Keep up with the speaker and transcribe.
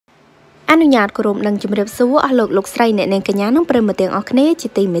អនុញ្ញាតគោរពនឹងជំរាបសួរអស់លោកស្រីអ្នកនាងកញ្ញានិងប្រិយមិត្តទាំងអស់គ្នាជា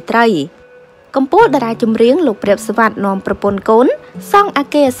ទីមេត្រីកំពូលតារាចម្រៀងលោកព្រាបសវត្ថនាំប្រពន្ធកូនសង់អ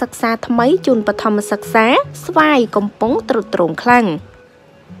គារសិក្សាថ្មីជូនបឋមសិក្សាស្វាយកំពុងទ្រុឌទ្រោមខ្លាំង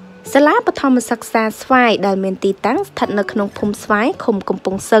សាលាបឋមសិក្សាស្វាយដែលមានទីតាំងស្ថិតនៅក្នុងភូមិស្វាយឃុំកំព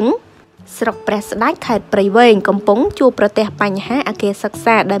ង់សឹងស្រុកព្រះស្ដេចខេត្តព្រៃវែងកំពុងជួបប្រទះបញ្ហាអគារសិក្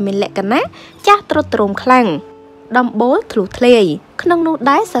សាដែលមានលក្ខណៈចាស់ទ្រុឌទ្រោមខ្លាំងដំបូលធ្លុះធ្លាយក្នុងនោះ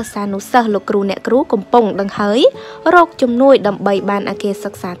ដែរសិស្សានុសិស្សលោកគ្រូអ្នកគ្រូកំពុងដឹងហើយរកជំនួយដើម្បីបានអគារ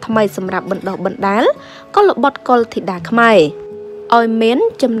សិក្សាថ្មីសម្រាប់បណ្ដុះបណ្ដាលកុលបុត្រកុលធីតាខ្មែរឲ្យមាន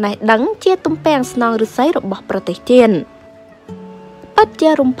ចំណេះដឹងជាទំពាំងស្នងឫស្សីរបស់ប្រទេសជាតិពិត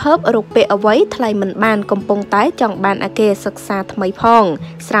ជារំភើបរកពាក្យអ្វីថ្លៃមិនបានកំពុងតែចង់បានអគារសិក្សាថ្មីផង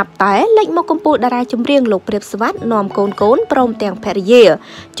ស្រាប់តែលេចមកកំពូលតារាចម្រៀងលោកព្រាបសវត្ថនាំកូនព្រមទាំងភរិយា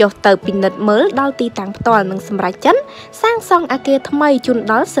ចុះទៅពិនិត្យមើលដល់ទីតាំងផ្ទាល់និងសម្រេចចិត្តសាងសង់អគារថ្មីជូន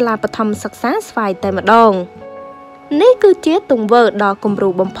ដល់សាលាបឋមសិក្សាស្វាយតែម្ដងនេះគឺជាទង្វើដ៏គំរូ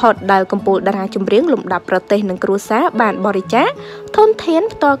បំផុតដែលកំពូលតារាចម្រៀងលំដាប់ប្រទេសនិងគ្រួសារបានបរិច្ចាគធនធាន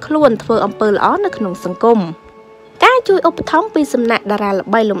ផ្ទាល់ខ្លួនធ្វើអំពើល្អនៅក្នុងសង្គមការជួយឧបត្ថម្ភពីសំណាក់តារាល្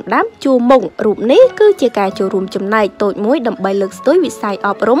បីលំដាប់ជួរមុខរូបនេះគឺជាការចូលរួមចំណែកតូចមួយដើម្បីលើកស្ទួយវិស័យអ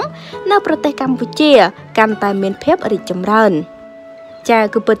ប់រំនៅប្រទេសកម្ពុជាកាន់តែមានភាពរីកចម្រើនចា៎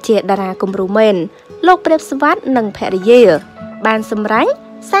គឺពិតជាតារាគំរូមែនលោកព្រាបសវត្ថនិងភរិយាបានសម្រេច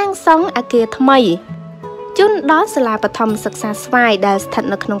សាងសង់អគារថ្មីជូនដល់សាលាបឋមសិក្សាស្វាយដែលស្ថិត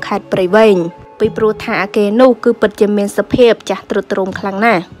នៅក្នុងខេត្តព្រៃវែងពីព្រោះថាអគារនោះគឺពិតជាមានសភាពចាស់ទ្រុឌទ្រោមខ្លាំង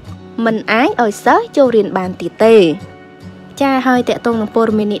ណាស់មិនអាចឲ្យសិស្សចូលរៀនបានទៀតទេចាហើយតេតងនឹងព័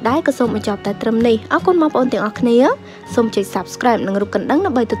ត៌មាននេះដែរក៏សូមបញ្ចប់តែត្រឹមនេះអរគុណបងប្អូនទាំងអស់គ្នាសូមចុច Subscribe និងរូបកណ្ដឹង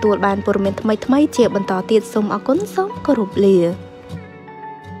ដើម្បីទទួលបានព័ត៌មានថ្មីៗជាបន្តទៀតសូមអរគុណសូមគោរពលា